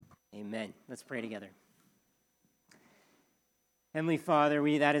Amen. Let's pray together. Heavenly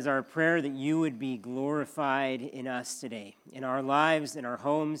Father, that is our prayer, that you would be glorified in us today, in our lives, in our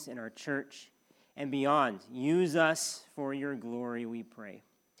homes, in our church, and beyond. Use us for your glory, we pray.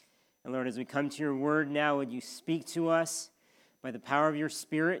 And Lord, as we come to your word now, would you speak to us by the power of your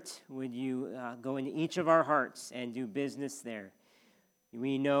Spirit? Would you go into each of our hearts and do business there?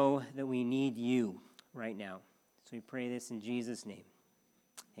 We know that we need you right now. So we pray this in Jesus' name.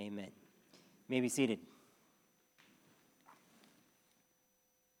 Amen. You may be seated.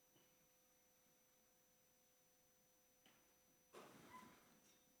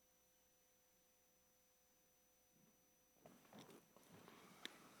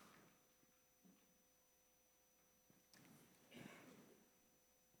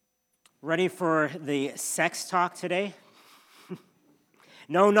 Ready for the sex talk today?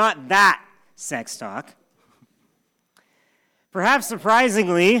 No, not that sex talk. Perhaps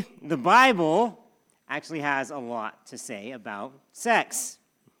surprisingly, the Bible actually has a lot to say about sex.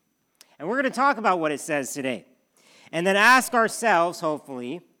 And we're going to talk about what it says today. And then ask ourselves,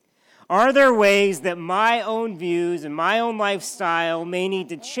 hopefully, are there ways that my own views and my own lifestyle may need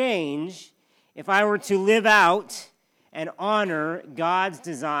to change if I were to live out and honor God's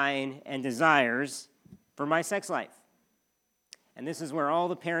design and desires for my sex life? And this is where all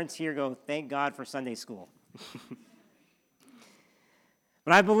the parents here go, thank God for Sunday school.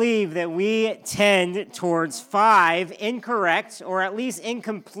 But I believe that we tend towards 5 incorrect or at least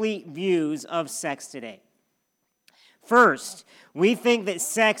incomplete views of sex today. First, we think that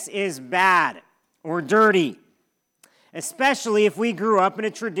sex is bad or dirty, especially if we grew up in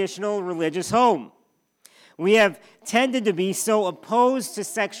a traditional religious home. We have tended to be so opposed to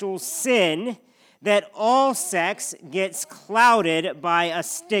sexual sin that all sex gets clouded by a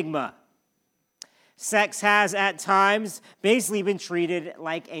stigma. Sex has, at times, basically been treated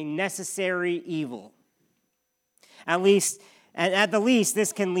like a necessary evil. At the least,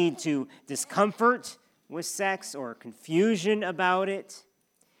 this can lead to discomfort with sex or confusion about it.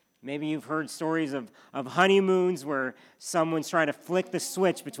 Maybe you've heard stories of honeymoons where someone's trying to flick the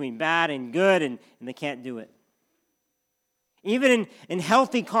switch between bad and good, and they can't do it. Even in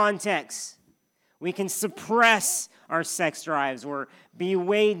healthy contexts, we can suppress our sex drives or be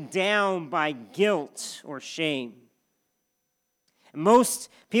weighed down by guilt or shame. Most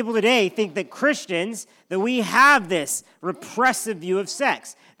people today think that Christians, that we have this repressive view of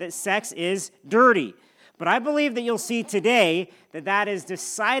sex, that sex is dirty. But I believe that you'll see today that that is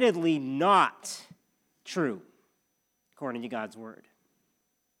decidedly not true, according to God's word.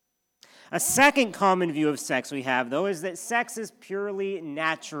 A second common view of sex we have, though, is that sex is purely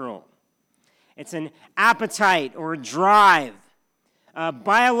natural. It's an appetite or a drive, a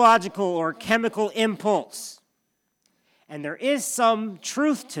biological or chemical impulse. And there is some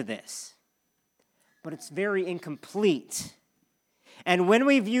truth to this, but it's very incomplete. And when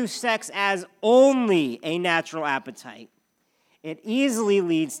we view sex as only a natural appetite, it easily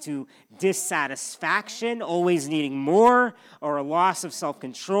leads to dissatisfaction, always needing more, or a loss of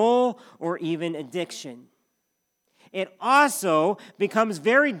self-control, or even addiction. It also becomes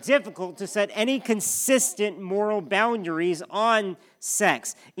very difficult to set any consistent moral boundaries on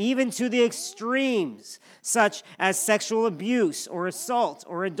sex, even to the extremes, such as sexual abuse or assault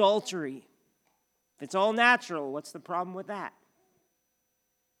or adultery. If it's all natural, what's the problem with that?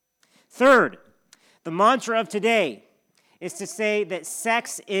 Third, the mantra of today is to say that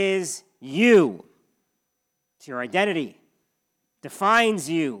sex is you. It's your identity, defines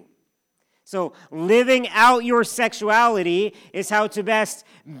you. So living out your sexuality is how to best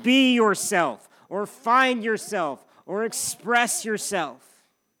be yourself or find yourself or express yourself.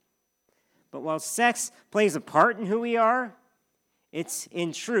 But while sex plays a part in who we are, it's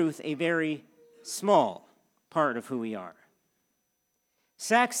in truth a very small part of who we are.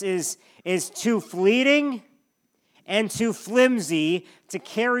 Sex is too fleeting and too flimsy to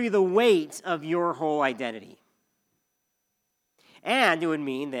carry the weight of your whole identity. And it would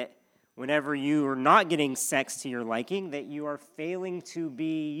mean that whenever you are not getting sex to your liking, that you are failing to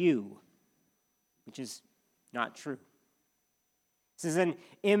be you, which is not true. This is an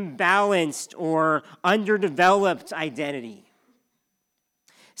imbalanced or underdeveloped identity.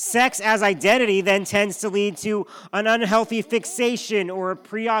 Sex as identity then tends to lead to an unhealthy fixation or a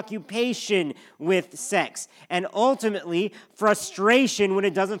preoccupation with sex, and ultimately frustration when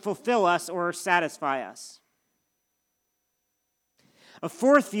it doesn't fulfill us or satisfy us. A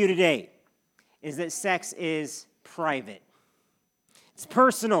fourth view today is that sex is private. It's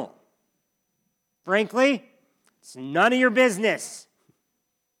personal. Frankly, it's none of your business.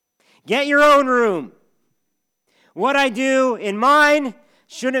 Get your own room. What I do in mine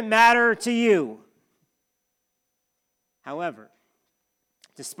shouldn't matter to you. However,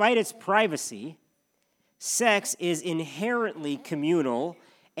 despite its privacy, sex is inherently communal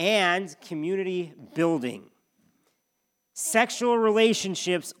and community building. Sexual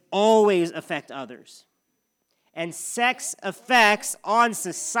relationships always affect others, and sex effects on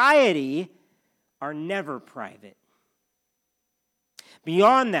society are never private.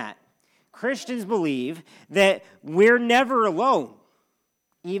 Beyond that, Christians believe that we're never alone,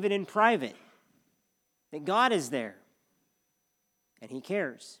 even in private, that God is there, and He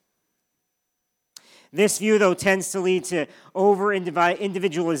cares. This view, though, tends to lead to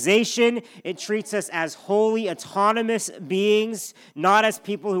over-individualization. It treats us as wholly autonomous beings, not as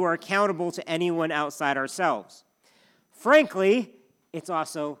people who are accountable to anyone outside ourselves. Frankly, it's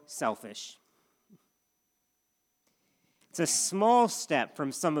also selfish. It's a small step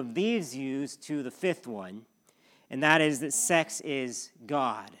from some of these views to the fifth one, and that is that sex is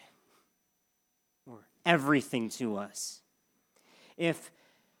God, or everything to us. If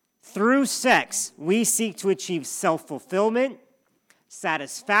through sex we seek to achieve self-fulfillment,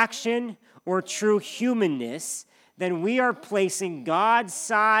 satisfaction, or true humanness, then we are placing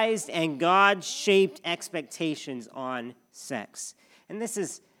God-sized and God-shaped expectations on sex. And this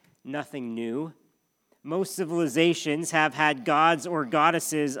is nothing new. Most civilizations have had gods or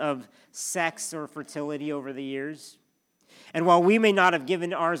goddesses of sex or fertility over the years. And while we may not have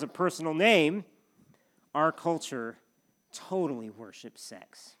given ours a personal name, our culture totally worships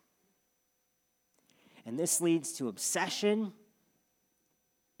sex. And this leads to obsession,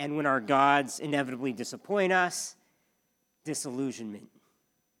 and when our gods inevitably disappoint us, disillusionment.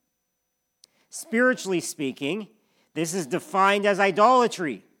 Spiritually speaking, this is defined as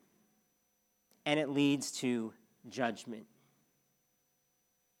idolatry, and it leads to judgment.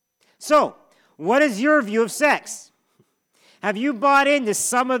 So, what is your view of sex? Have you bought into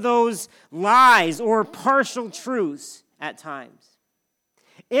some of those lies or partial truths at times?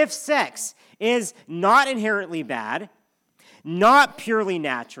 If sex is not inherently bad, not purely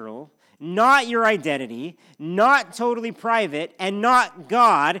natural, not your identity, not totally private, and not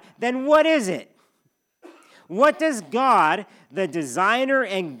God, then what is it? What does God, the designer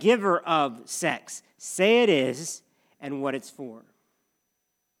and giver of sex, say it is and what it's for?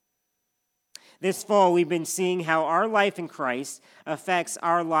 This fall, we've been seeing how our life in Christ affects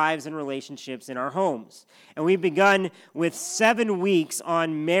our lives and relationships in our homes. And we've begun with 7 weeks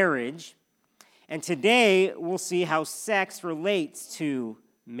on marriage. And today, we'll see how sex relates to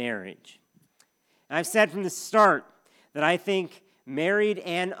marriage. And I've said from the start that I think married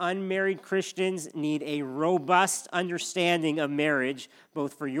and unmarried Christians need a robust understanding of marriage,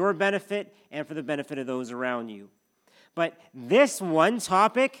 both for your benefit and for the benefit of those around you. But this one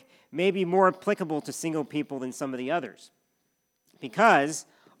topic may be more applicable to single people than some of the others, because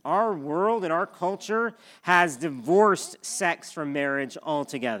our world and our culture has divorced sex from marriage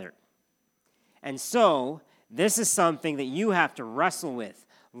altogether. And so, this is something that you have to wrestle with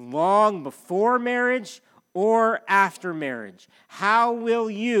long before marriage or after marriage. How will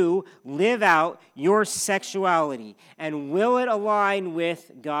you live out your sexuality? And will it align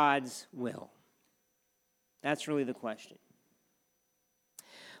with God's will? That's really the question.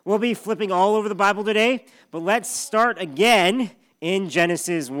 We'll be flipping all over the Bible today, but let's start again in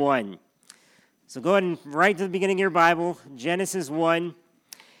Genesis 1. So go ahead and write to the beginning of your Bible, Genesis 1.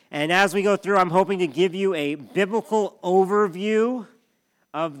 And as we go through, I'm hoping to give you a biblical overview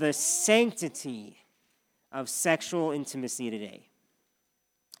of the sanctity of sexual intimacy today.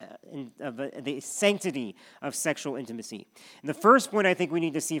 The sanctity of sexual intimacy. And the first point I think we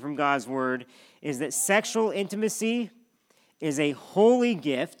need to see from God's word is that sexual intimacy is a holy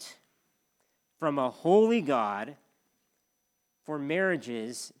gift from a holy God for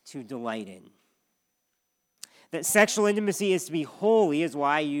marriages to delight in. That sexual intimacy is to be holy is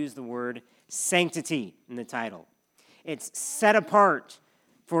why I use the word sanctity in the title. It's set apart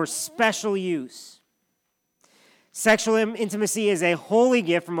for special use. Sexual intimacy is a holy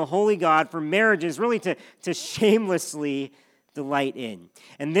gift from a holy God for marriages really to shamelessly delight in.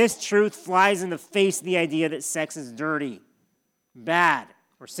 And this truth flies in the face of the idea that sex is dirty, bad,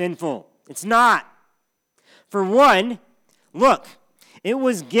 or sinful. It's not. For one, look, it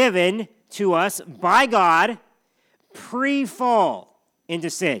was given to us by God pre-fall into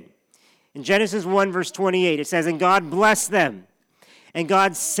sin. In Genesis 1, verse 28, it says, "And God blessed them, and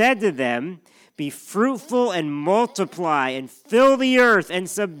God said to them, be fruitful and multiply and fill the earth and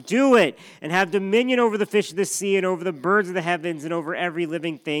subdue it and have dominion over the fish of the sea and over the birds of the heavens and over every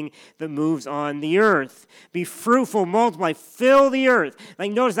living thing that moves on the earth. Be fruitful, multiply, fill the earth."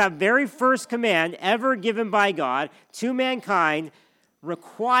 Like notice that very first command ever given by God to mankind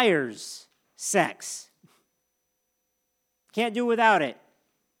requires sex. Can't do without it.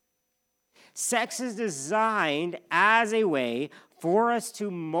 Sex is designed as a way for us to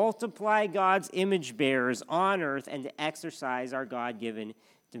multiply God's image bearers on earth and to exercise our God-given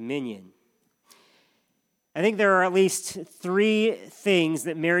dominion. I think there are at least 3 things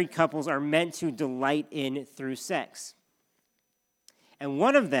that married couples are meant to delight in through sex. And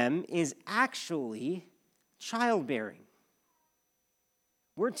one of them is actually childbearing.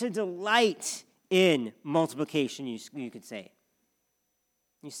 We're to delight in multiplication, you could say.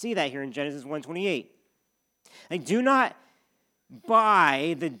 You see that here in Genesis 1:28. Like, do not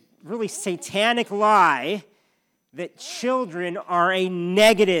buy the really satanic lie that children are a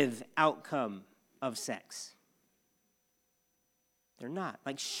negative outcome of sex. They're not.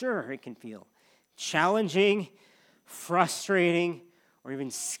 Like, sure, it can feel challenging, frustrating, or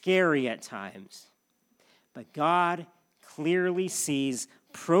even scary at times. But God clearly sees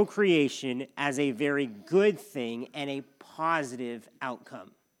procreation as a very good thing and a positive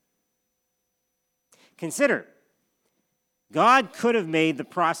outcome. Consider, God could have made the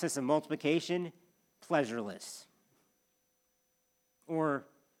process of multiplication pleasureless or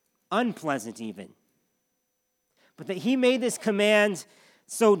unpleasant even. But that he made this command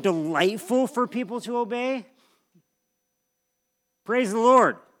so delightful for people to obey, praise the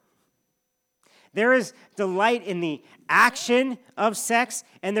Lord. There is delight in the action of sex,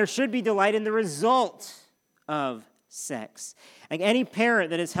 and there should be delight in the result of sex. Like any parent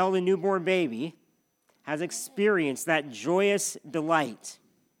that has held a newborn baby has experienced that joyous delight.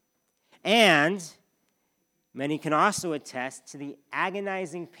 And many can also attest to the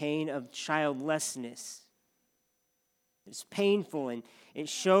agonizing pain of childlessness. It's painful, and it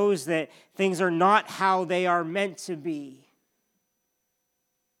shows that things are not how they are meant to be.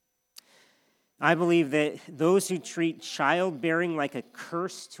 I believe that those who treat childbearing like a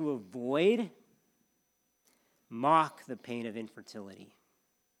curse to avoid mock the pain of infertility.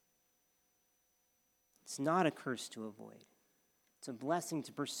 It's not a curse to avoid. It's a blessing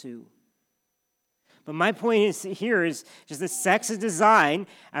to pursue. But my point here is just that sex is designed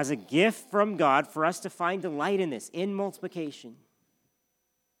as a gift from God for us to find delight in this, in multiplication.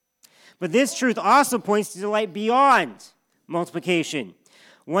 But this truth also points to delight beyond multiplication.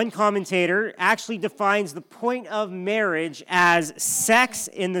 One commentator actually defines the point of marriage as sex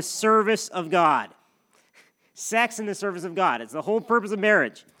in the service of God. Sex in the service of God. It's the whole purpose of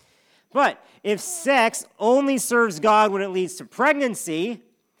marriage. But if sex only serves God when it leads to pregnancy,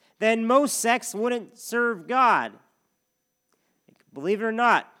 then most sex wouldn't serve God. Believe it or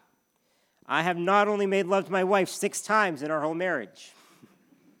not, I have not only made love to my wife 6 times in our whole marriage.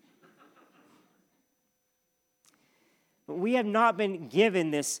 But we have not been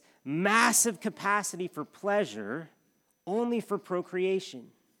given this massive capacity for pleasure only for procreation.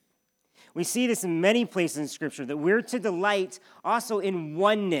 We see this in many places in Scripture, that we're to delight also in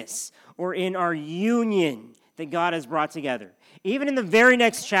oneness or in our union that God has brought together. Even in the very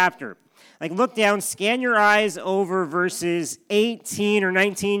next chapter, like look down, scan your eyes over verses 18 or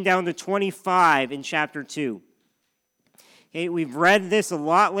 19 down to 25 in chapter 2. Okay, we've read this a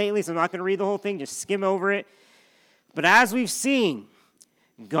lot lately, so I'm not going to read the whole thing, just skim over it. But as we've seen,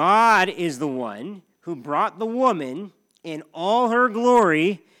 God is the one who brought the woman in all her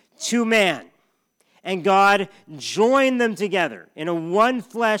glory to man. And God joined them together in a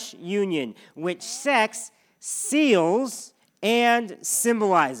one-flesh union, which sex seals and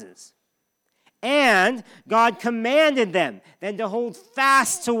symbolizes. And God commanded them then to hold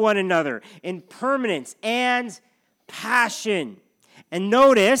fast to one another in permanence and passion. And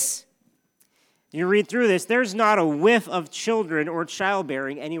notice, you read through this, there's not a whiff of children or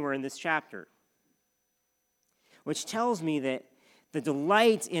childbearing anywhere in this chapter. Which tells me that the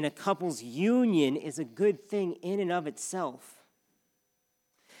delight in a couple's union is a good thing in and of itself.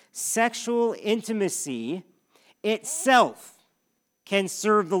 Sexual intimacy itself can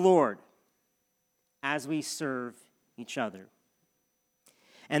serve the Lord as we serve each other.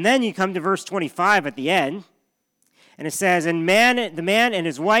 And then you come to verse 25 at the end, and it says, "And the man and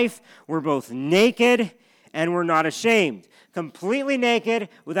his wife were both naked and were not ashamed." Completely naked,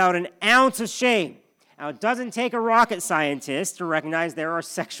 without an ounce of shame. Now, it doesn't take a rocket scientist to recognize there are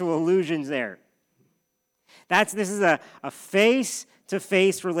sexual illusions there. This is a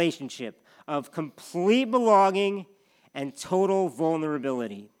face-to-face relationship of complete belonging and total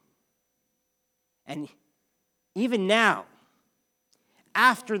vulnerability. And even now,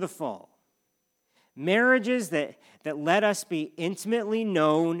 after the fall, marriages that let us be intimately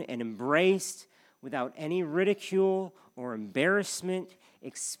known and embraced without any ridicule or embarrassment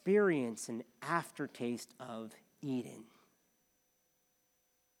experience an aftertaste of Eden.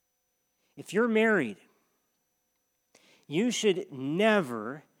 If you're married, you should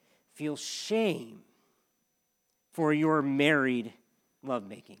never feel shame for your married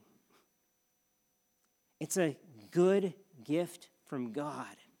lovemaking. It's a good gift from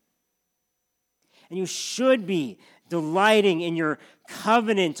God. And you should be delighting in your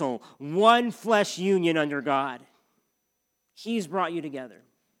covenantal, one flesh union under God. He's brought you together.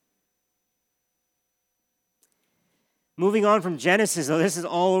 Moving on from Genesis, though, this is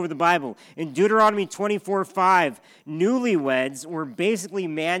all over the Bible. In Deuteronomy 24:5, newlyweds were basically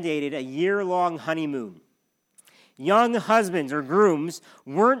mandated a year-long honeymoon. Young husbands or grooms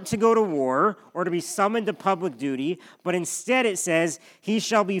weren't to go to war or to be summoned to public duty, but instead it says, he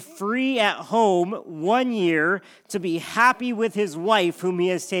shall be free at home 1 year to be happy with his wife whom he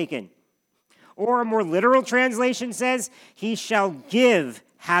has taken. Or a more literal translation says, he shall give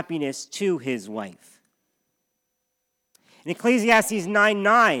happiness to his wife. In Ecclesiastes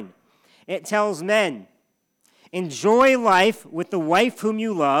 9:9, it tells men, enjoy life with the wife whom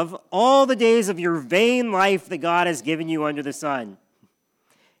you love all the days of your vain life that God has given you under the sun.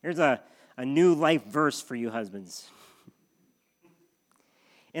 Here's a new life verse for you husbands.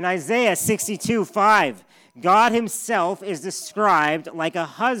 In Isaiah 62:5, God himself is described like a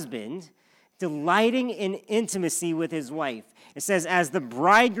husband delighting in intimacy with his wife. It says, as the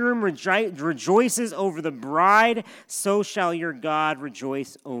bridegroom rejoices over the bride, so shall your God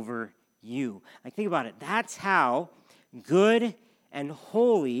rejoice over you. Like, think about it. That's how good and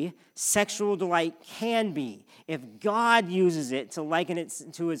holy sexual delight can be if God uses it to liken it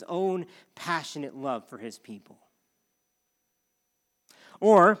to his own passionate love for his people.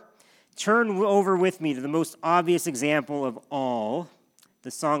 Or turn over with me to the most obvious example of all,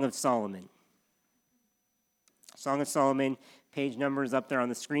 the Song of Solomon. Song of Solomon, page number is up there on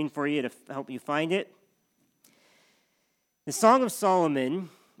the screen for you to help you find it. The Song of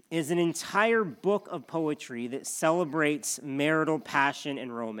Solomon is an entire book of poetry that celebrates marital passion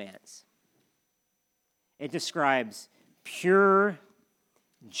and romance. It describes pure,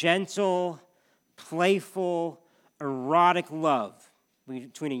 gentle, playful, erotic love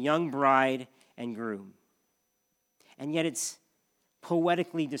between a young bride and groom. And yet it's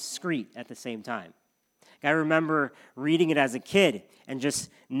poetically discreet at the same time. I remember reading it as a kid and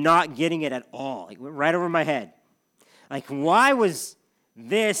just not getting it at all. It went right over my head. Like, why was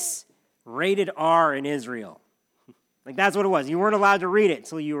this rated R in Israel? Like, that's what it was. You weren't allowed to read it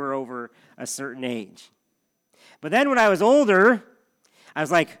until you were over a certain age. But then when I was older, I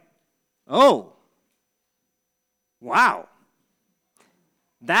was like, oh, wow,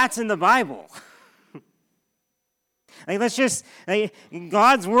 that's in the Bible.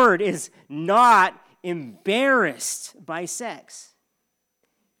 God's word is not embarrassed by sex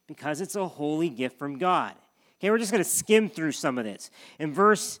because it's a holy gift from God. Okay, we're just going to skim through some of this. In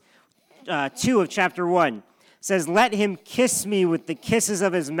verse 2 of chapter 1, it says, let him kiss me with the kisses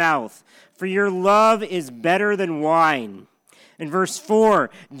of his mouth, for your love is better than wine. In verse 4,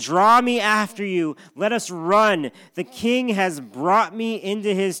 draw me after you, let us run. The king has brought me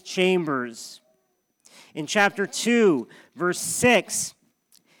into his chambers. In chapter 2, verse 6,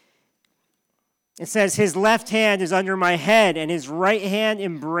 it says, his left hand is under my head, and his right hand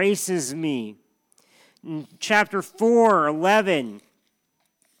embraces me. In chapter 4:11,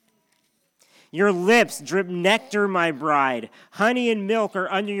 your lips drip nectar, my bride. Honey and milk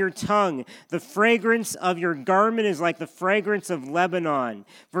are under your tongue. The fragrance of your garment is like the fragrance of Lebanon.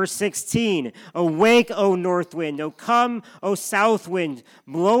 Verse 16, awake, O north wind. O come, O south wind.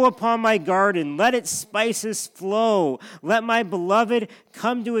 Blow upon my garden. Let its spices flow. Let my beloved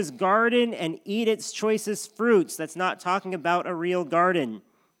come to his garden and eat its choicest fruits. That's not talking about a real garden.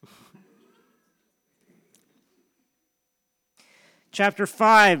 Chapter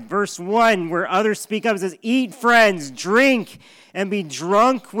 5, verse 1, where others speak up, it says, eat, friends, drink, and be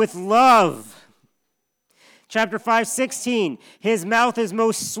drunk with love. Chapter 5:16, his mouth is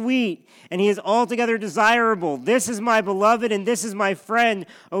most sweet, and he is altogether desirable. This is my beloved, and this is my friend,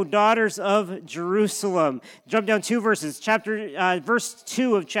 O daughters of Jerusalem. Jump down 2 verses. Verse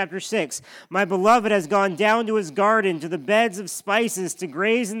 2 of chapter 6. My beloved has gone down to his garden, to the beds of spices, to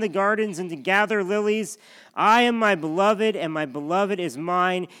graze in the gardens and to gather lilies. I am my beloved, and my beloved is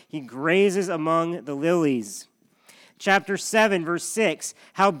mine. He grazes among the lilies. Chapter 7, verse 6,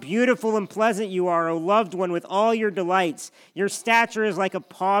 how beautiful and pleasant you are, O loved one, with all your delights. Your stature is like a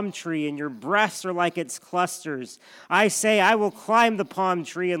palm tree, and your breasts are like its clusters. I say, I will climb the palm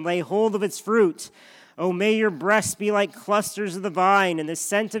tree and lay hold of its fruit. O may your breasts be like clusters of the vine, and the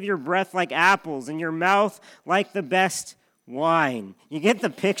scent of your breath like apples, and your mouth like the best wine. You get the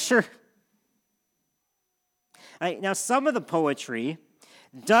picture? Now, some of the poetry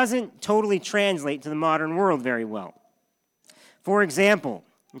doesn't totally translate to the modern world very well. For example,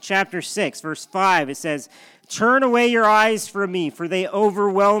 in chapter 6, verse 5, it says, "Turn away your eyes from me, for they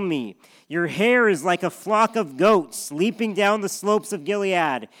overwhelm me. Your hair is like a flock of goats leaping down the slopes of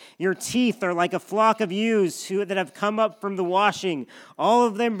Gilead. Your teeth are like a flock of ewes that have come up from the washing. All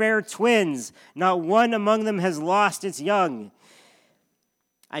of them bear twins. Not one among them has lost its young."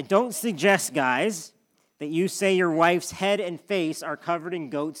 I don't suggest, guys, that you say your wife's head and face are covered in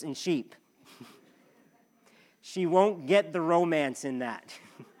goats and sheep. She won't get the romance in that.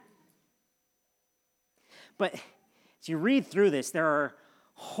 But as you read through this, there are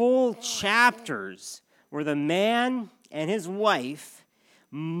whole chapters where the man and his wife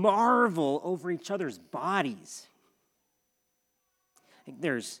marvel over each other's bodies.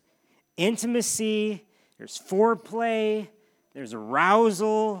 There's intimacy, there's foreplay, there's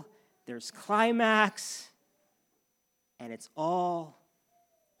arousal, there's climax, and it's all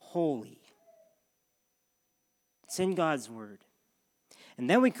holy. It's in God's word. And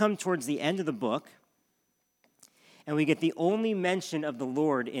then we come towards the end of the book, and we get the only mention of the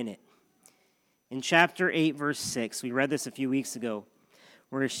Lord in it. In chapter 8, verse 6, we read this a few weeks ago,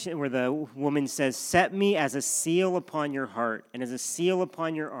 where the woman says, "Set me as a seal upon your heart and as a seal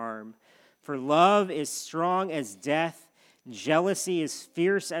upon your arm, for love is strong as death, jealousy is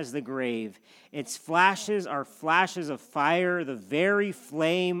fierce as the grave. Its flashes are flashes of fire, the very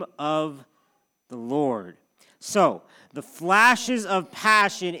flame of the Lord." So, the flashes of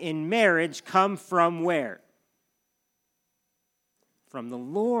passion in marriage come from where? From the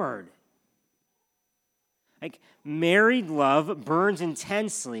Lord. Like, married love burns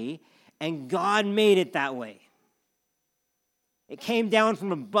intensely, and God made it that way. It came down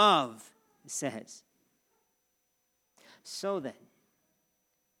from above, it says. So then,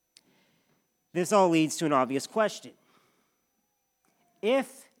 this all leads to an obvious question.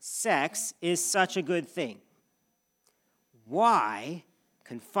 If sex is such a good thing, why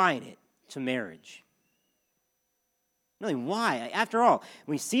confine it to marriage? Really, why? After all,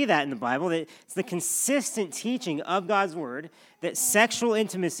 we see that in the Bible, that it's the consistent teaching of God's word that sexual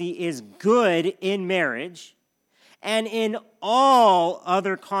intimacy is good in marriage, and in all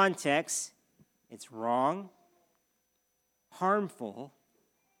other contexts, it's wrong, harmful,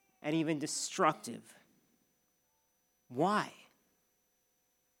 and even destructive. Why?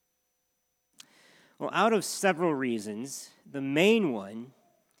 Well, out of several reasons, the main one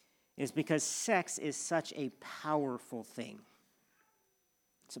is because sex is such a powerful thing.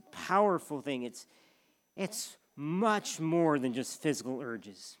 It's a powerful thing. It's much more than just physical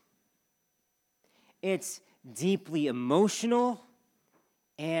urges. It's deeply emotional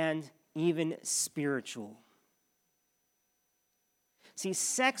and even spiritual. See,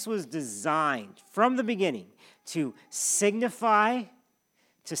 sex was designed from the beginning to signify,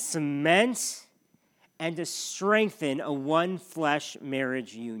 to cement, and to strengthen a one-flesh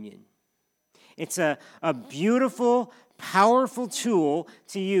marriage union. It's a beautiful, powerful tool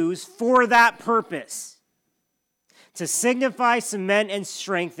to use for that purpose, to signify, cement, and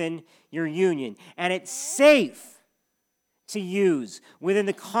strengthen your union. And it's safe to use within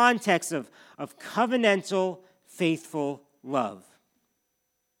the context of covenantal, faithful love.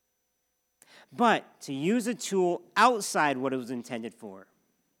 But to use a tool outside what it was intended for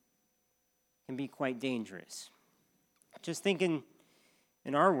can be quite dangerous. Just thinking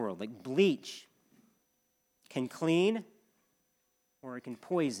in our world, like bleach can clean or it can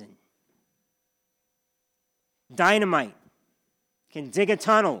poison. Dynamite can dig a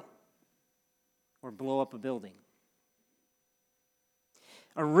tunnel or blow up a building.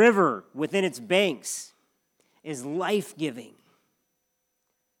 A river within its banks is life-giving,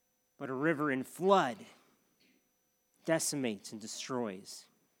 but a river in flood decimates and destroys.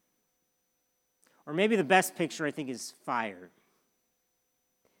 Or maybe the best picture, I think, is fire.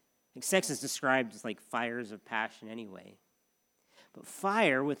 Like sex is described as like fires of passion anyway. But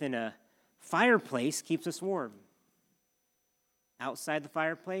fire within a fireplace keeps us warm. Outside the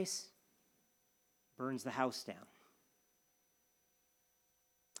fireplace, burns the house down.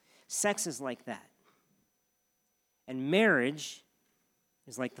 Sex is like that. And marriage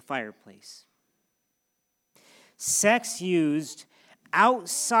is like the fireplace. Sex used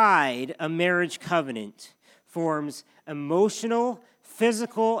outside a marriage covenant forms emotional,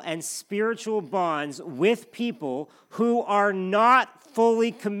 physical, and spiritual bonds with people who are not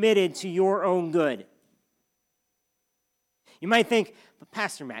fully committed to your own good. You might think, but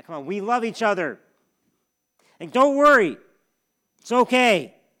Pastor Matt, come on, we love each other. Like, don't worry, it's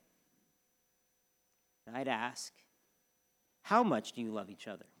okay. I'd ask, how much do you love each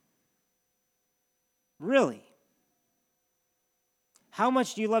other? Really? How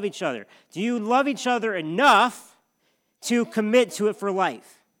much do you love each other? Do you love each other enough to commit to it for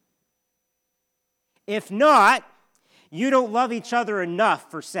life? If not, you don't love each other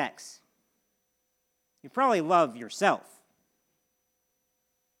enough for sex. You probably love yourself.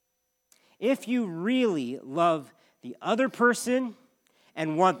 If you really love the other person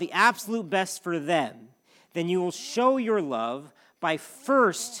and want the absolute best for them, then you will show your love by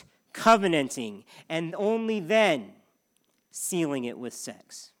first covenanting and only then sealing it with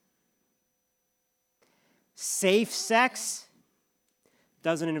sex. Safe sex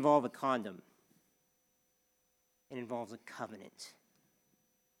doesn't involve a condom. It involves a covenant.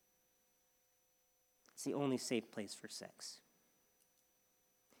 It's the only safe place for sex.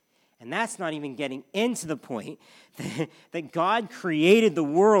 And that's not even getting into the point that God created the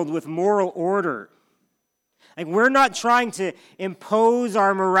world with moral order. Like, we're not trying to impose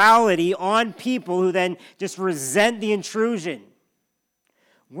our morality on people who then just resent the intrusion.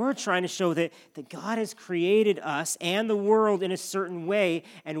 We're trying to show that God has created us and the world in a certain way,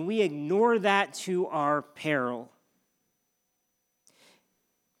 and we ignore that to our peril,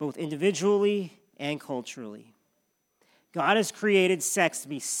 both individually and culturally. God has created sex to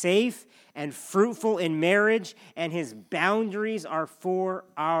be safe and fruitful in marriage, and his boundaries are for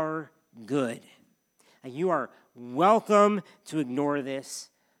our good. You are welcome to ignore this,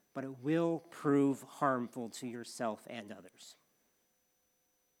 but it will prove harmful to yourself and others.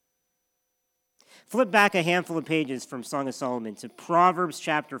 Flip back a handful of pages from Song of Solomon to Proverbs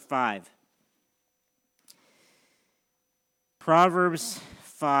chapter 5. Proverbs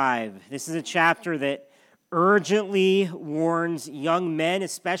 5. This is a chapter that urgently warns young men,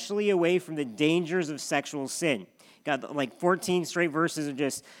 especially away from the dangers of sexual sin. Got like 14 straight verses of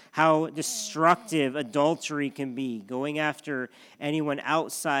just how destructive adultery can be, going after anyone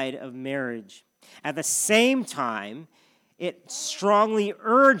outside of marriage. At the same time, it strongly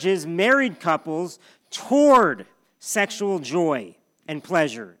urges married couples toward sexual joy and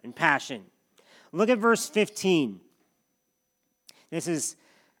pleasure and passion. Look at verse 15. This is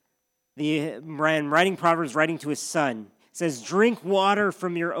the man writing Proverbs, writing to his son. It says, "Drink water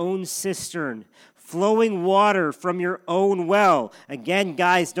from your own cistern, flowing water from your own well." Again,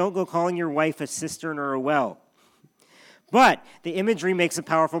 guys, don't go calling your wife a cistern or a well. But the imagery makes a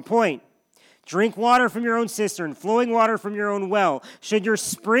powerful point. Drink water from your own cistern, flowing water from your own well. Should your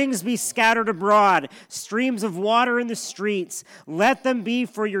springs be scattered abroad, streams of water in the streets, let them be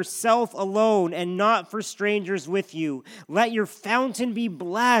for yourself alone and not for strangers with you. Let your fountain be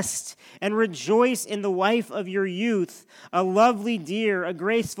blessed and rejoice in the wife of your youth, a lovely deer, a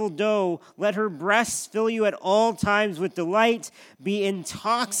graceful doe. Let her breasts fill you at all times with delight. Be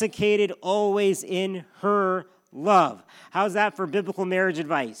intoxicated always in her love. How's that for biblical marriage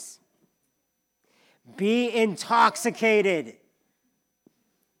advice? Be intoxicated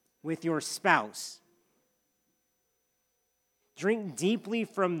with your spouse. Drink deeply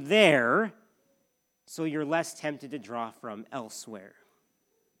from there so you're less tempted to draw from elsewhere.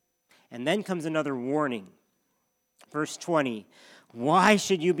 And then comes another warning. Verse 20, "Why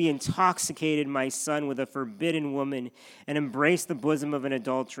should you be intoxicated, my son, with a forbidden woman and embrace the bosom of an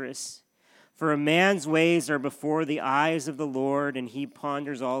adulteress? For a man's ways are before the eyes of the Lord, and he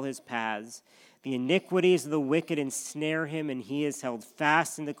ponders all his paths. The iniquities of the wicked ensnare him, and he is held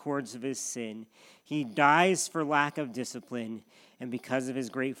fast in the cords of his sin. He dies for lack of discipline, and because of his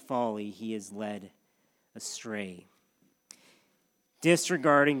great folly, he is led astray."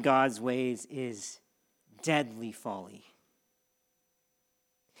 Disregarding God's ways is deadly folly.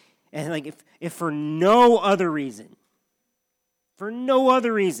 And like if for no other reason,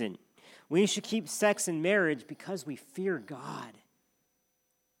 we should keep sex in marriage because we fear God.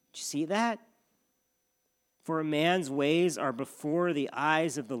 Did you see that? For a man's ways are before the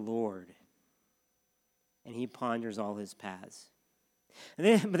eyes of the Lord, and he ponders all his paths.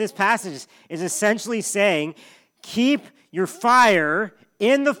 But this passage is essentially saying, keep your fire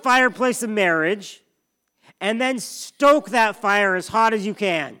in the fireplace of marriage, and then stoke that fire as hot as you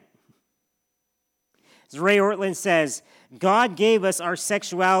can. As Ray Ortlund says, God gave us our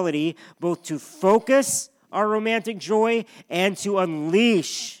sexuality both to focus our romantic joy and to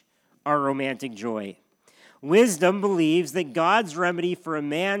unleash our romantic joy. Wisdom believes that God's remedy for a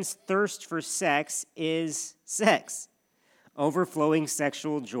man's thirst for sex is sex, overflowing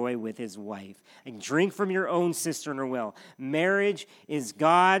sexual joy with his wife. And drink from your own cistern or well. Marriage is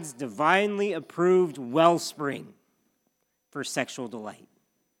God's divinely approved wellspring for sexual delight.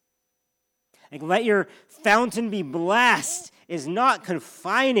 Like, let your fountain be blessed is not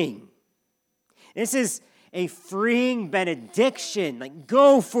confining. This is a freeing benediction. Like,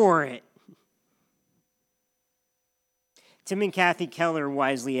 go for it. Tim and Kathy Keller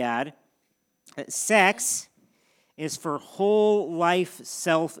wisely add that sex is for whole life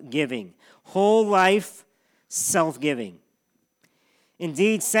self-giving. Whole life self-giving.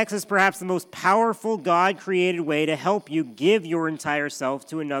 Indeed, sex is perhaps the most powerful God-created way to help you give your entire self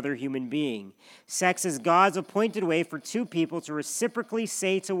to another human being. Sex is God's appointed way for two people to reciprocally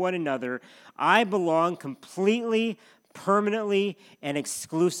say to one another, I belong completely, permanently, and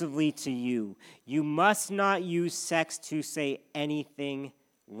exclusively to you. You must not use sex to say anything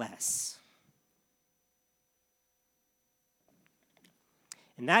less.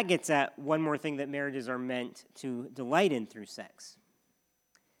 And that gets at one more thing that marriages are meant to delight in through sex.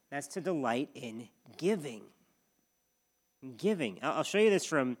 That's to delight in giving. Giving. I'll show you this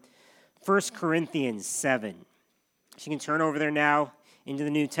from 1 Corinthians 7. So you can turn over there now into the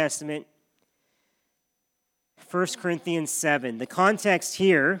New Testament. 1 Corinthians 7. The context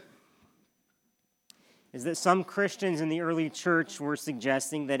here is that some Christians in the early church were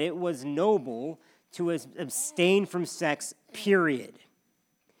suggesting that it was noble to abstain from sex, period.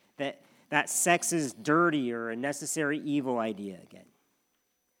 That sex is dirty or a necessary evil idea again.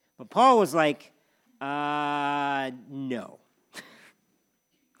 But Paul was like, no.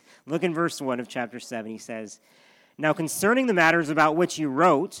 Look in verse 1 of chapter 7. He says, now concerning the matters about which you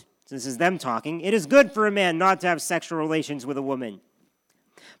wrote, so this is them talking, it is good for a man not to have sexual relations with a woman.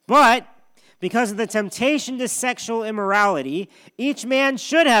 But because of the temptation to sexual immorality, each man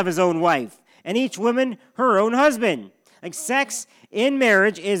should have his own wife, and each woman her own husband. Like sex in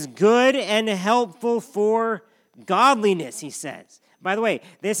marriage is good and helpful for godliness, he says. By the way,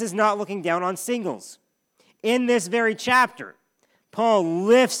 this is not looking down on singles. In this very chapter, Paul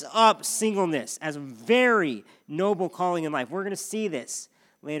lifts up singleness as a very noble calling in life. We're going to see this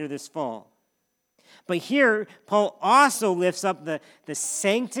later this fall. But here, Paul also lifts up the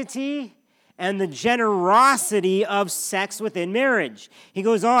sanctity and the generosity of sex within marriage. He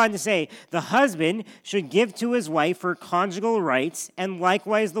goes on to say, the husband should give to his wife her conjugal rights, and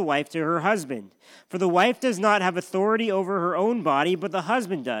likewise the wife to her husband. For the wife does not have authority over her own body, but the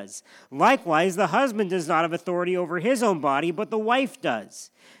husband does. Likewise, the husband does not have authority over his own body, but the wife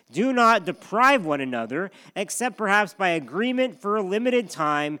does. Do not deprive one another, except perhaps by agreement for a limited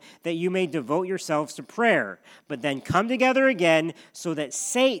time, that you may devote yourselves to prayer. But then come together again, so that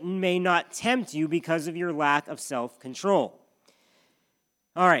Satan may not tempt you because of your lack of self-control.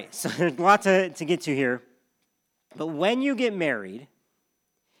 All right, so there's a lot to get to here. But when you get married,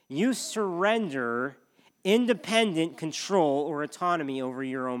 you surrender independent control or autonomy over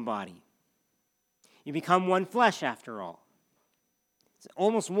your own body. You become one flesh after all. It's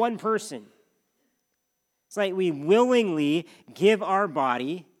almost one person. It's like we willingly give our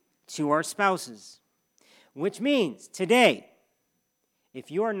body to our spouses, which means today,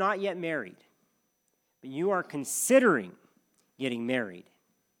 if you are not yet married, but you are considering getting married,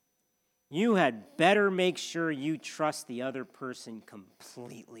 you had better make sure you trust the other person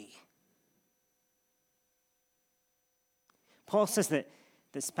completely. Paul says that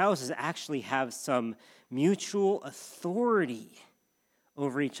the spouses actually have some mutual authority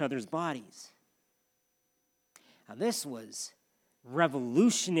over each other's bodies. Now, this was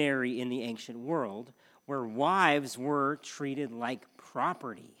revolutionary in the ancient world, where wives were treated like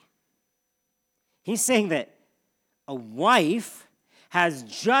property. He's saying that a wife has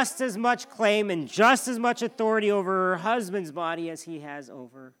just as much claim and just as much authority over her husband's body as he has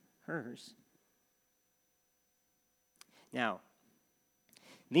over hers. Now,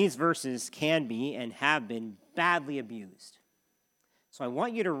 these verses can be and have been badly abused. So I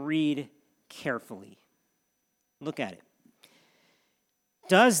want you to read carefully. Look at it.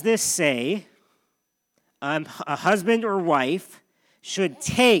 Does this say a husband or wife should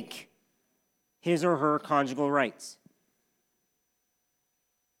take his or her conjugal rights?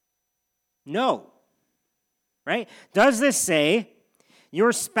 No. Right? Does this say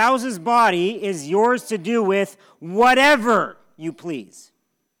your spouse's body is yours to do with whatever you please?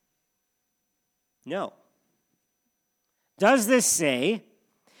 No. Does this say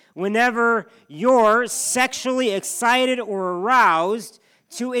whenever you're sexually excited or aroused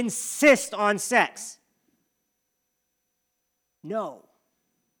to insist on sex? No.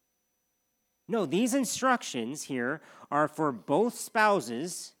 No, these instructions here are for both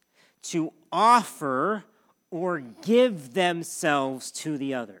spouses to offer or give themselves to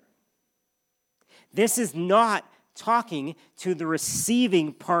the other. This is not talking to the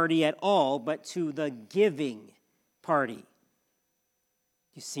receiving party at all, but to the giving party.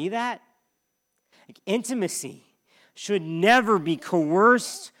 You see that? Like, intimacy should never be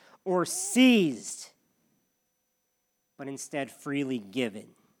coerced or seized, but instead freely given.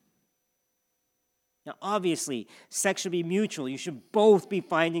 Now, obviously, sex should be mutual. You should both be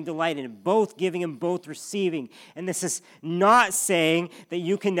finding delight in it, both giving and both receiving. And this is not saying that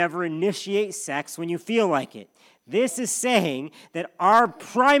you can never initiate sex when you feel like it. This is saying that our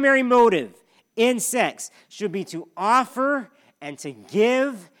primary motive in sex should be to offer and to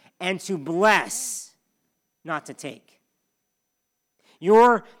give and to bless, not to take.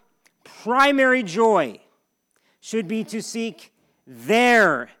 Your primary joy should be to seek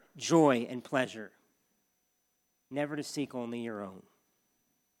their joy and pleasure, never to seek only your own.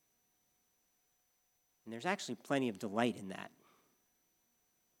 And there's actually plenty of delight in that.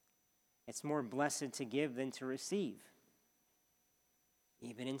 It's more blessed to give than to receive,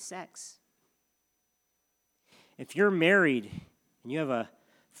 even in sex. If you're married and you have a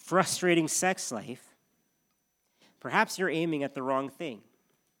frustrating sex life, perhaps you're aiming at the wrong thing.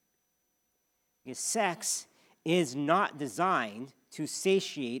 Because sex is not designed to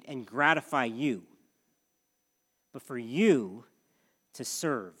satiate and gratify you, but for you to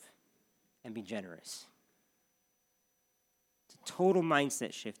serve and be generous. It's a total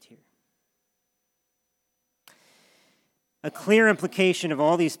mindset shift here. A clear implication of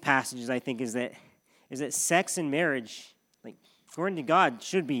all these passages, I think, is that sex and marriage, like according to God,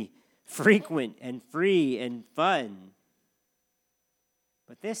 should be frequent and free and fun.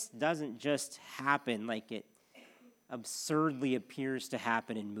 But this doesn't just happen like it absurdly appears to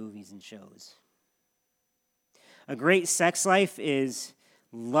happen in movies and shows. A great sex life is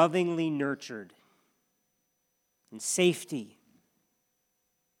lovingly nurtured in safety.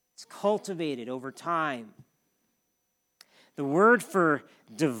 It's cultivated over time. The word for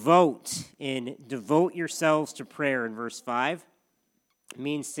devote in devote yourselves to prayer in verse 5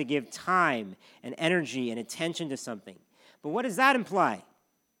 means to give time and energy and attention to something. But what does that imply?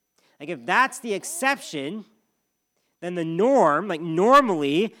 Like if that's the exception, then the norm, like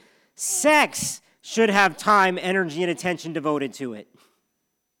normally, sex should have time, energy, and attention devoted to it.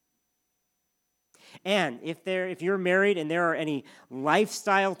 And if you're married and there are any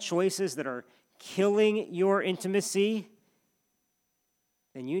lifestyle choices that are killing your intimacy,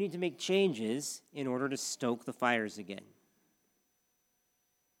 then you need to make changes in order to stoke the fires again.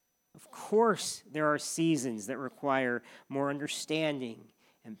 Of course, there are seasons that require more understanding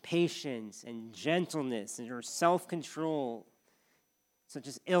and patience and gentleness and self-control, such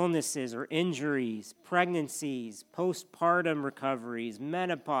as illnesses or injuries, pregnancies, postpartum recoveries,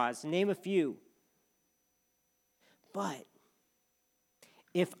 menopause, to name a few. But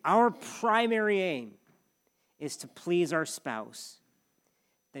if our primary aim is to please our spouse,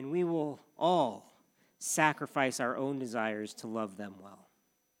 then we will all sacrifice our own desires to love them well.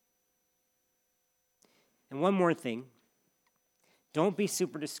 And one more thing, don't be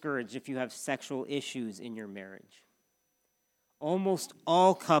super discouraged if you have sexual issues in your marriage. Almost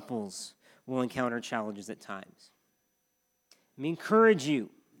all couples will encounter challenges at times. Let me encourage you,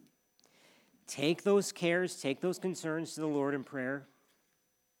 take those cares, take those concerns to the Lord in prayer.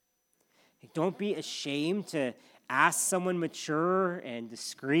 Don't be ashamed to ask someone mature and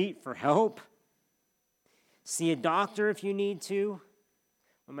discreet for help. See a doctor if you need to.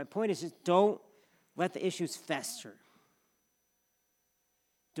 But my point is just don't let the issues fester.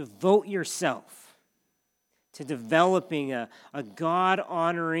 Devote yourself to developing a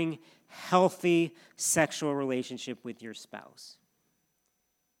God-honoring, healthy sexual relationship with your spouse.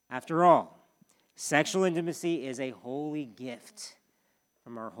 After all, sexual intimacy is a holy gift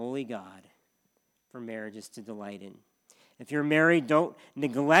from our holy God for marriages to delight in. If you're married, don't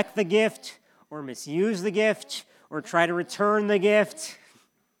neglect the gift or misuse the gift or try to return the gift.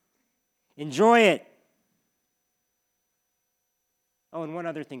 Enjoy it. Oh, and one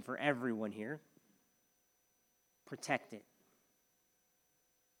other thing for everyone here. Protect it.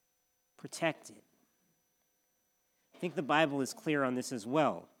 Protect it. I think the Bible is clear on this as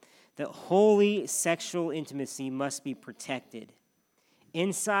well, that holy sexual intimacy must be protected,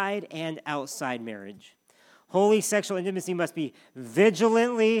 inside and outside marriage. Holy sexual intimacy must be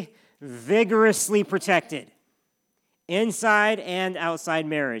vigilantly, vigorously protected, inside and outside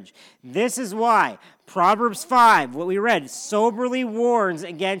marriage. This is why Proverbs 5, what we read, soberly warns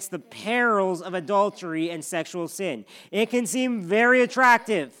against the perils of adultery and sexual sin. It can seem very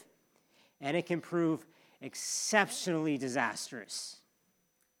attractive, and it can prove exceptionally disastrous.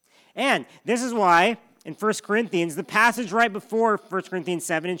 And this is why in 1 Corinthians, the passage right before 1 Corinthians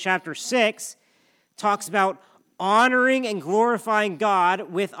 7 in chapter 6 talks about honoring and glorifying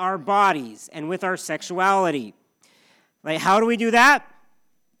God with our bodies and with our sexuality. Like, how do we do that?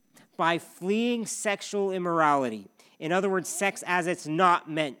 By fleeing sexual immorality. In other words, sex as it's not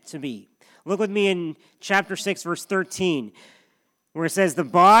meant to be. Look with me in chapter 6, verse 13. where it says the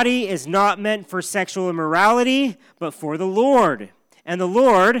body is not meant for sexual immorality, but for the Lord, and the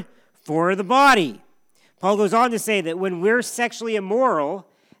Lord for the body. Paul goes on to say that when we're sexually immoral,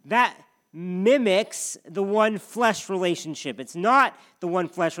 that mimics the one flesh relationship. It's not the one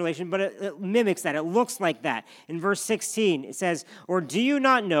flesh relation, but it mimics that. It looks like that. In verse 16, it says, "Or do you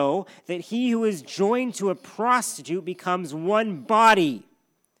not know that he who is joined to a prostitute becomes one body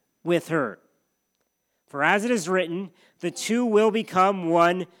with her? For as it is written, the two will become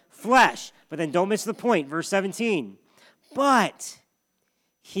one flesh." But then don't miss the point. Verse 17, "But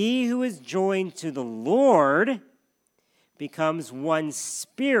he who is joined to the Lord becomes one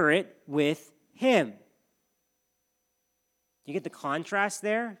spirit with him." You get the contrast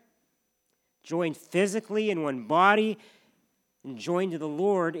there? Joined physically in one body, and joined to the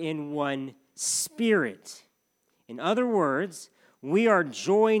Lord in one spirit. In other words, we are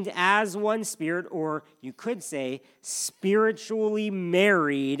joined as one spirit, or you could say spiritually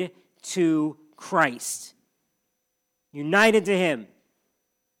married to Christ, united to him.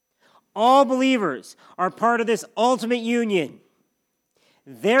 All believers are part of this ultimate union.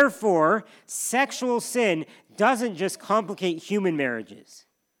 Therefore, sexual sin doesn't just complicate human marriages.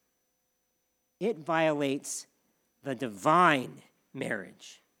 It violates the divine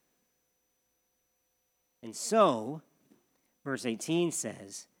marriage. And so, verse 18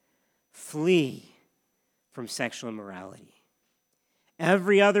 says, "Flee from sexual immorality.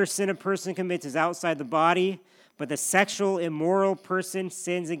 Every other sin a person commits is outside the body, but the sexual immoral person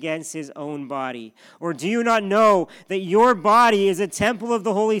sins against his own body. Or do you not know that your body is a temple of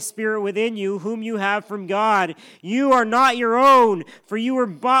the Holy Spirit within you, whom you have from God? You are not your own, for you were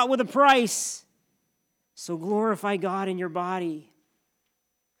bought with a price. So glorify God in your body."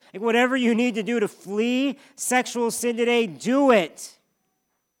 Like whatever you need to do to flee sexual sin today, do it.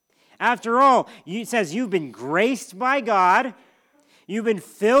 After all, it says you've been graced by God, you've been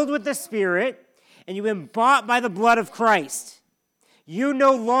filled with the Spirit, and you've been bought by the blood of Christ. You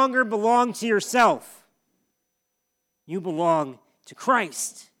no longer belong to yourself. You belong to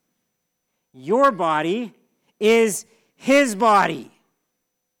Christ. Your body is his body.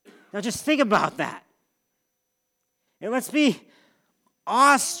 Now just think about that. And let's be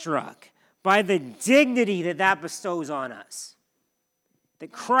awestruck by the dignity that bestows on us.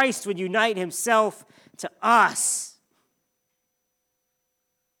 That Christ would unite himself to us.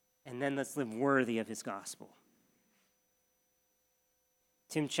 And then let's live worthy of his gospel.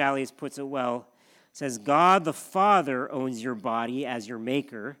 Tim Challies puts it well. Says, God the Father owns your body as your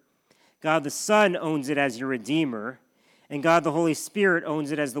maker. God the Son owns it as your redeemer. And God the Holy Spirit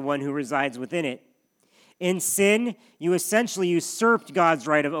owns it as the one who resides within it. In sin, you essentially usurped God's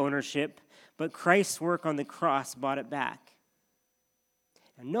right of ownership, but Christ's work on the cross bought it back.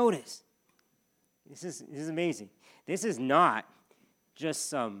 Now notice, this is amazing. This is not just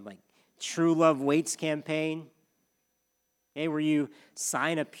some True Love Waits campaign, where you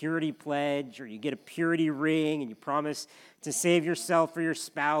sign a purity pledge or you get a purity ring and you promise to save yourself or your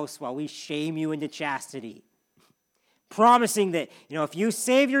spouse while we shame you into chastity. Promising that, if you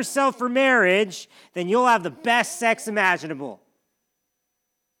save yourself for marriage, then you'll have the best sex imaginable.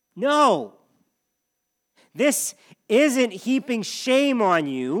 No. This isn't heaping shame on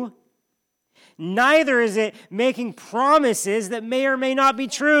you. Neither is it making promises that may or may not be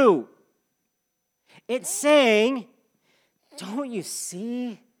true. It's saying, don't you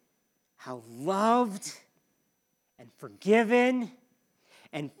see how loved and forgiven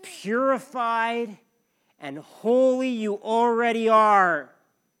and purified and holy you already are?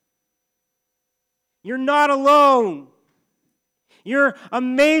 You're not alone. You're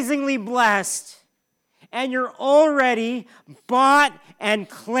amazingly blessed. And you're already bought and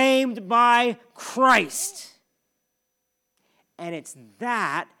claimed by Christ. And it's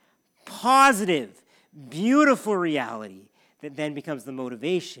that positive, beautiful reality that then becomes the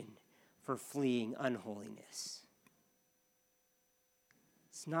motivation for fleeing unholiness.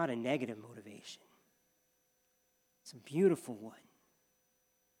 It's not a negative motivation. It's a beautiful one.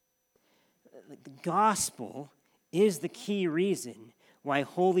 The gospel is the key reason why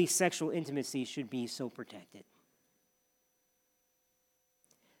holy sexual intimacy should be so protected.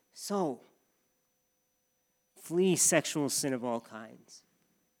 So, flee sexual sin of all kinds.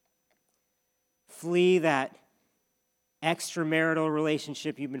 Flee that extramarital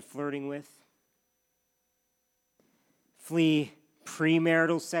relationship you've been flirting with. Flee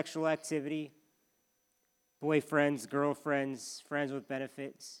premarital sexual activity. Boyfriends, girlfriends, friends with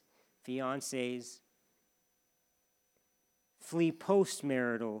benefits, fiancés. Flee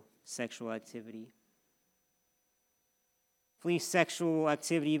postmarital sexual activity. Flee sexual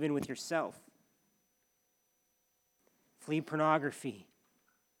activity even with yourself. Flee pornography.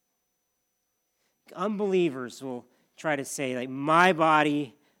 Unbelievers will try to say, like, my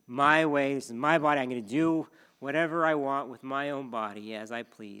body, my way, this is my body, I'm going to do whatever I want with my own body as I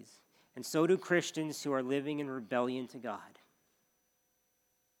please. And so do Christians who are living in rebellion to God.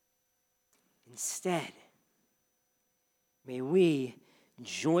 Instead, may we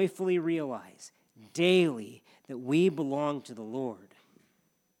joyfully realize daily that we belong to the Lord,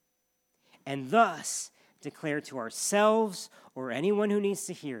 and thus declare to ourselves or anyone who needs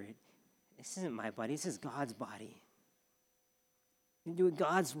to hear it, this isn't my body, this is God's body. You do it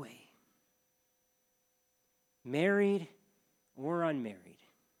God's way. Married or unmarried,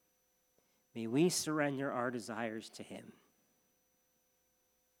 may we surrender our desires to Him.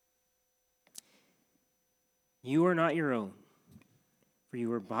 You are not your own, for you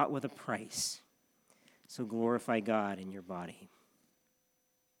were bought with a price. So glorify God in your body.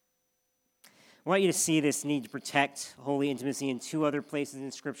 I want you to see this need to protect holy intimacy in two other places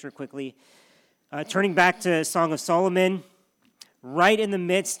in Scripture quickly. Turning back to Song of Solomon, right in the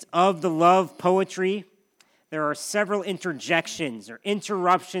midst of the love poetry, there are several interjections or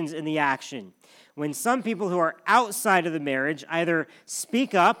interruptions in the action when some people who are outside of the marriage either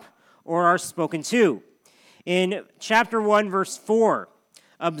speak up or are spoken to. In chapter 1, verse 4,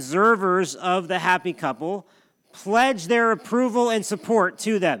 observers of the happy couple pledge their approval and support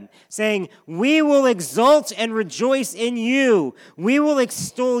to them, saying, "We will exult and rejoice in you. We will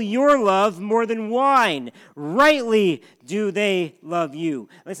extol your love more than wine. Rightly do they love you."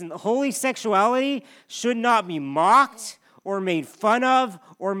 Listen, holy sexuality should not be mocked or made fun of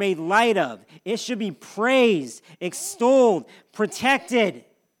or made light of. It should be praised, extolled, protected.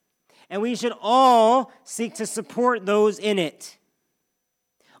 And we should all seek to support those in it.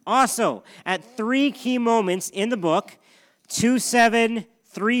 Also, at three key moments in the book, 2:7,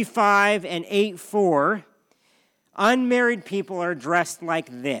 3:5, and 8:4, unmarried people are dressed like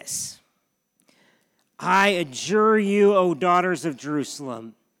this. "I adjure you, O daughters of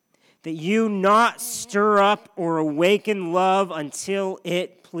Jerusalem, that you not stir up or awaken love until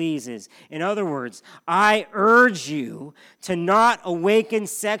it pleases." In other words, I urge you to not awaken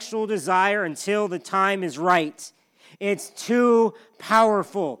sexual desire until the time is right. It's too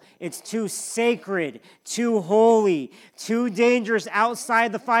powerful. It's too sacred, too holy, too dangerous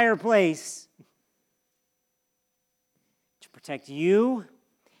outside the fireplace to protect you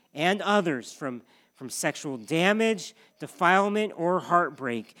and others from sexual damage, defilement, or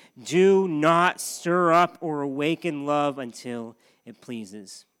heartbreak. Do not stir up or awaken love until it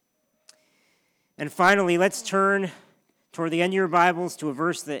pleases. And finally, let's turn toward the end of your Bibles to a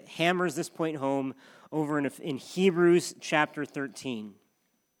verse that hammers this point home over in Hebrews chapter 13.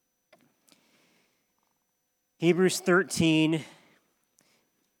 Hebrews 13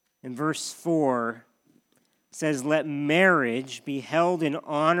 in verse 4 says, "Let marriage be held in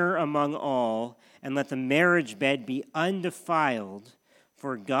honor among all, and let the marriage bed be undefiled,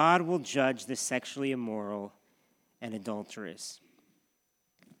 for God will judge the sexually immoral and adulterous."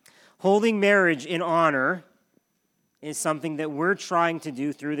 Holding marriage in honor is something that we're trying to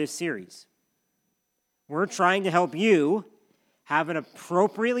do through this series. We're trying to help you have an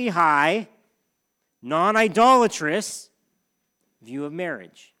appropriately high, non-idolatrous view of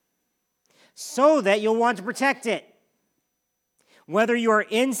marriage so that you'll want to protect it, whether you are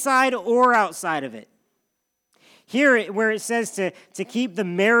inside or outside of it. Here, where it says to keep the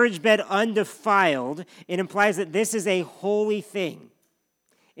marriage bed undefiled, it implies that this is a holy thing.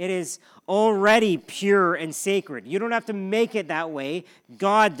 It is already pure and sacred. You don't have to make it that way.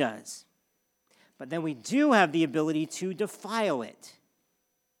 God does. But then we do have the ability to defile it,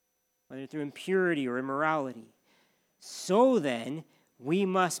 whether through impurity or immorality. So then, we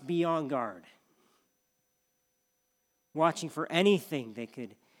must be on guard, watching for anything that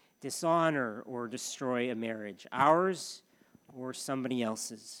could dishonor or destroy a marriage, ours or somebody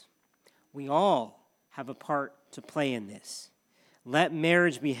else's. We all have a part to play in this. Let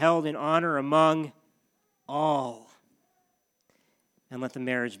marriage be held in honor among all, and let the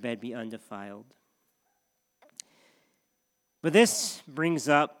marriage bed be undefiled. But this brings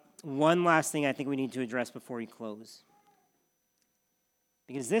up one last thing I think we need to address before we close.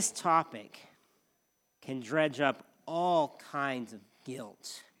 Because this topic can dredge up all kinds of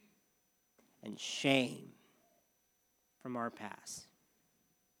guilt and shame from our past.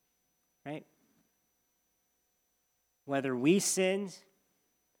 Right? Whether we sinned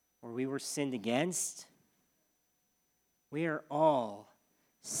or we were sinned against, we are all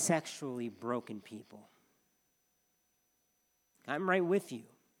sexually broken people. I'm right with you.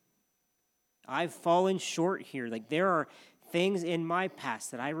 I've fallen short here. Like, there are things in my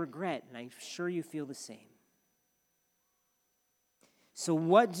past that I regret, and I'm sure you feel the same. So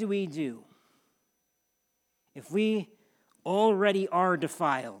what do we do if we already are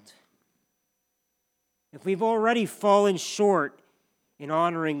defiled? If we've already fallen short in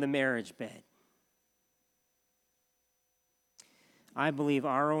honoring the marriage bed? I believe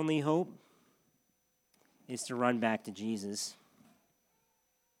our only hope is to run back to Jesus,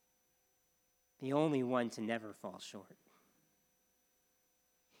 the only one to never fall short.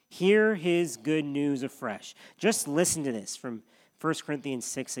 Hear his good news afresh. Just listen to this from 1 Corinthians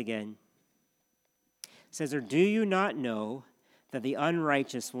 6 again. It says, "Or do you not know that the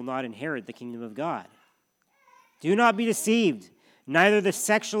unrighteous will not inherit the kingdom of God? Do not be deceived. Neither the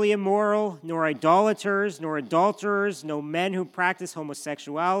sexually immoral, nor idolaters, nor adulterers, nor men who practice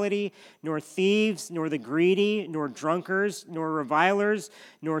homosexuality, nor thieves, nor the greedy, nor drunkards, nor revilers,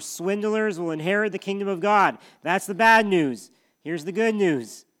 nor swindlers will inherit the kingdom of God." That's the bad news. Here's the good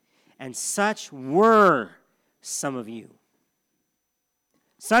news. "And such were some of you."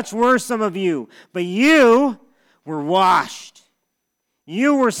 Such were some of you, but you were washed.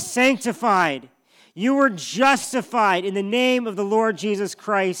 You were sanctified. You were justified in the name of the Lord Jesus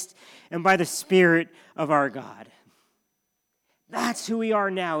Christ and by the Spirit of our God. That's who we are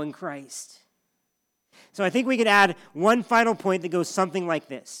now in Christ. So I think we could add one final point that goes something like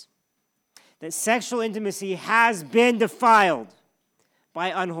this: that sexual intimacy has been defiled by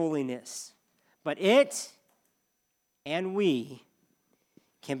unholiness, but it and we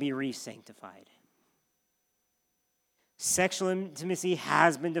can be re-sanctified. Sexual intimacy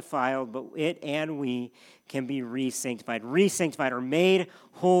has been defiled, but it and we can be re-sanctified. Re-sanctified, or made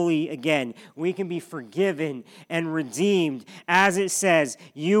holy again. We can be forgiven and redeemed. As it says,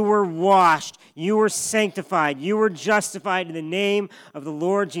 you were washed, you were sanctified, you were justified in the name of the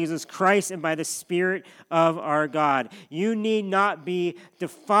Lord Jesus Christ and by the Spirit of our God. You need not be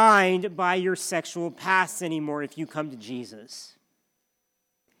defined by your sexual past anymore if you come to Jesus.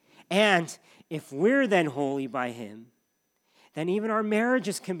 And if we're then holy by him, then even our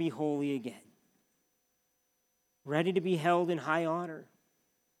marriages can be holy again, ready to be held in high honor.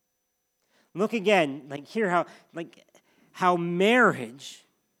 Look again, how marriage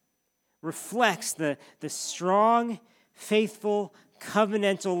reflects the strong, faithful,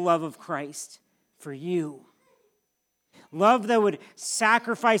 covenantal love of Christ for you. Love that would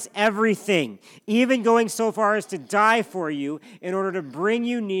sacrifice everything, even going so far as to die for you in order to bring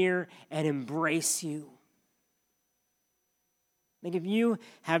you near and embrace you. If you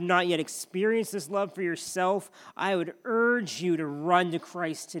have not yet experienced this love for yourself, I would urge you to run to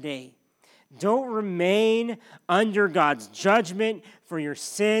Christ today. Don't remain under God's judgment for your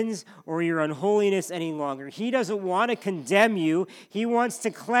sins or your unholiness any longer. He doesn't want to condemn you. He wants to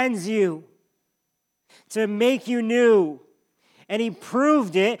cleanse you, to make you new. And he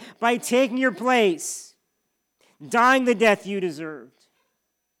proved it by taking your place, dying the death you deserved.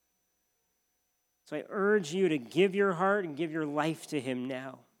 So I urge you to give your heart and give your life to him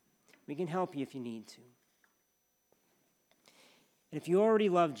now. We can help you if you need to. And if you already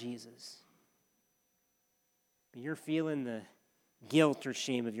love Jesus, but you're feeling the guilt or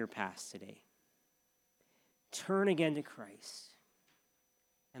shame of your past today, turn again to Christ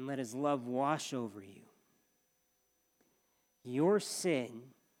and let his love wash over you. Your sin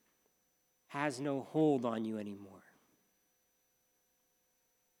has no hold on you anymore,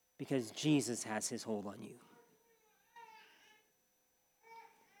 because Jesus has his hold on you.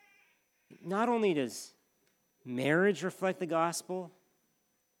 Not only does marriage reflect the gospel,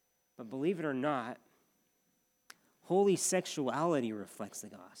 but believe it or not, holy sexuality reflects the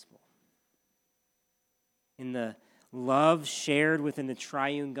gospel. In the love shared within the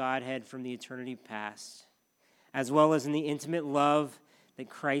triune Godhead from the eternity past, as well as in the intimate love that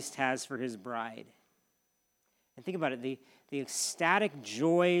Christ has for his bride. And think about it, the ecstatic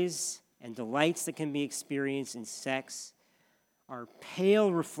joys and delights that can be experienced in sex are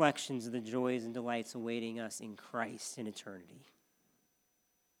pale reflections of the joys and delights awaiting us in Christ in eternity.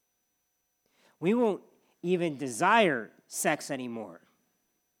 We won't even desire sex anymore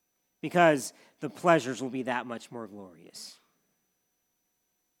because the pleasures will be that much more glorious.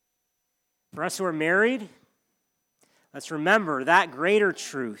 For us who are married, let's remember that greater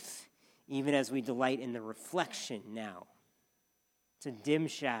truth, even as we delight in the reflection now. It's a dim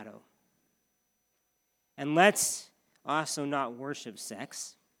shadow. And let's also not worship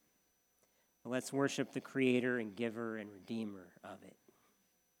sex, but let's worship the creator and giver and redeemer of it.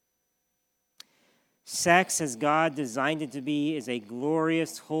 Sex, as God designed it to be, is a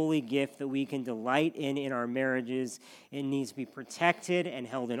glorious, holy gift that we can delight in our marriages. It needs to be protected and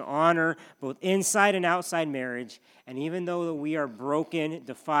held in honor, both inside and outside marriage. And even though we are broken,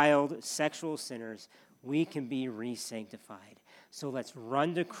 defiled, sexual sinners, we can be re-sanctified. So let's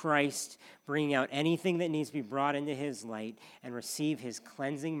run to Christ, bringing out anything that needs to be brought into his light, and receive his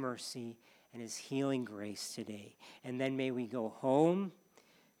cleansing mercy and his healing grace today. And then may we go home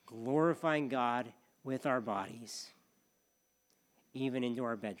glorifying God with our bodies, even into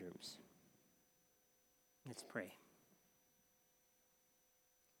our bedrooms. Let's pray.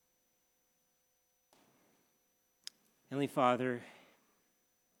 Heavenly Father,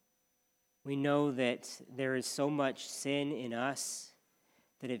 we know that there is so much sin in us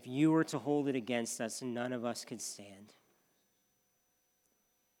that if you were to hold it against us, none of us could stand.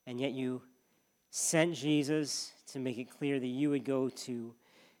 And yet you sent Jesus to make it clear that you would go to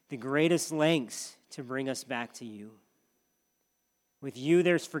the greatest lengths to bring us back to you. With you,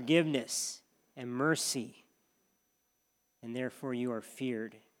 there's forgiveness and mercy, and therefore you are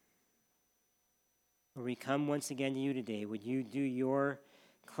feared. Lord, we come once again to you today. Would you do your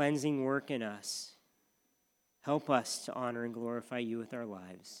cleansing work in us? Help us to honor and glorify you with our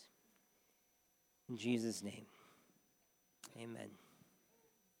lives. In Jesus' name, amen.